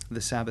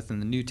the Sabbath in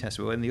the New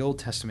Testament. Well, in the Old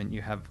Testament,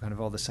 you have kind of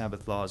all the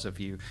Sabbath laws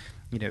of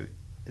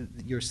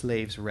your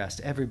slaves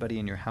rest. Everybody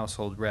in your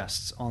household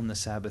rests on the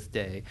Sabbath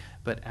day.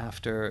 But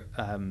after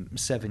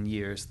 7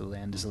 years, the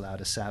land is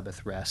allowed a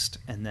Sabbath rest.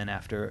 And then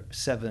after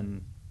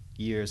 7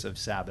 years of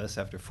Sabbath,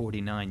 after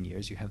 49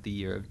 years, you have the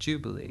year of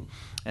Jubilee.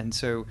 And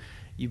so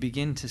you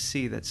begin to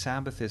see that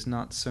Sabbath is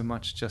not so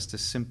much just a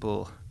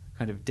simple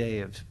kind of day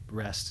of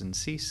rest and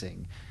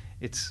ceasing.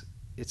 It's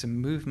a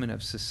movement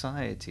of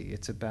society.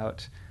 It's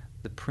about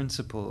the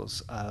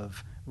principles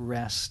of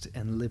rest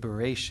and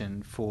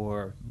liberation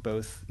for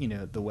both,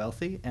 the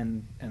wealthy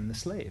and the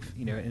slave,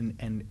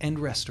 and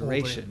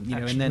restoration,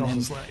 and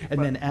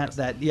then at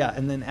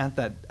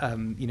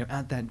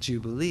that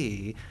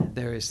Jubilee,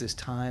 there is this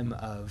time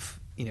of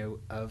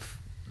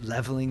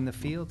leveling the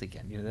field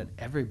again, that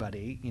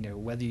everybody,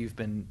 whether you've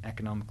been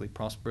economically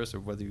prosperous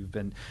or whether you've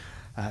been,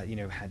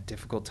 had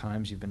difficult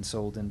times, you've been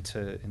sold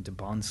into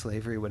bond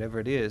slavery, whatever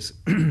it is,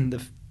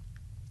 the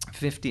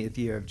 50th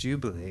year of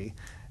Jubilee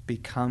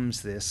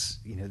becomes this,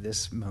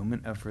 this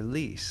moment of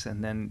release.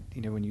 And then,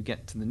 when you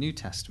get to the New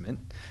Testament,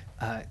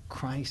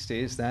 Christ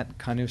is that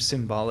kind of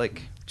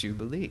symbolic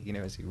Jubilee,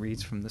 as he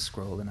reads from the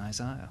scroll in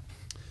Isaiah.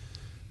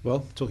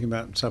 Well, talking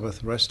about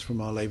Sabbath rest from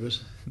our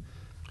labours,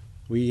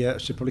 we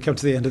should probably come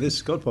to the end of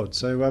this GodPod.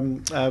 So,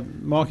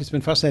 Mark, it's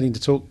been fascinating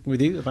to talk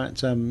with you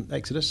about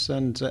Exodus.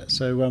 And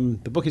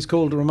the book is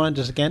called, remind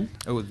us again?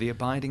 Oh, The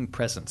Abiding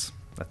Presence,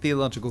 a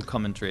theological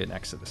commentary in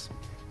Exodus.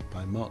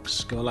 By Mark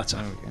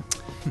Scarlata. Oh, yeah.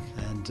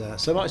 And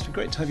so, Mark, it's been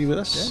great to have you with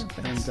us.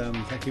 Yeah, and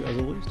thank you, as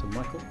always, to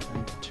Michael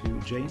and to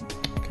Jane.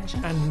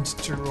 Pleasure. And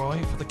to Roy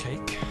for the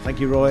cake. Thank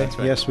you, Roy. That's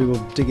right. Yes, we will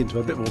dig into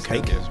a bit more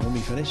cake when we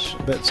finish.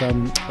 But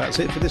that's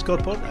it for this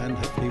GodPod, and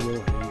hopefully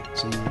we'll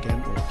see you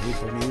again, or hear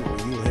from you, or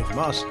you will hear from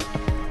us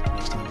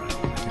next time around.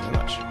 Thank you very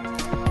much.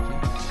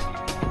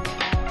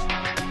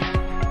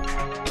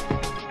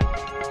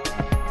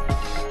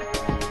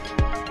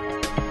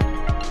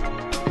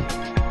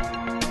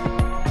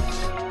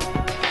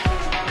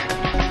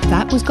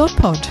 That was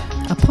GodPod,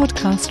 a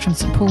podcast from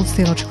St Paul's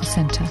Theological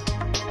Centre.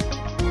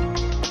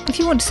 If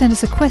you want to send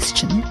us a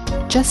question,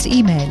 just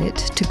email it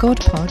to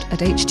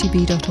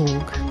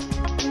godpod@htb.org.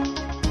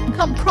 We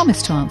can't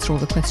promise to answer all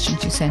the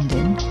questions you send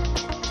in,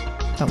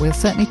 but we'll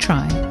certainly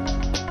try.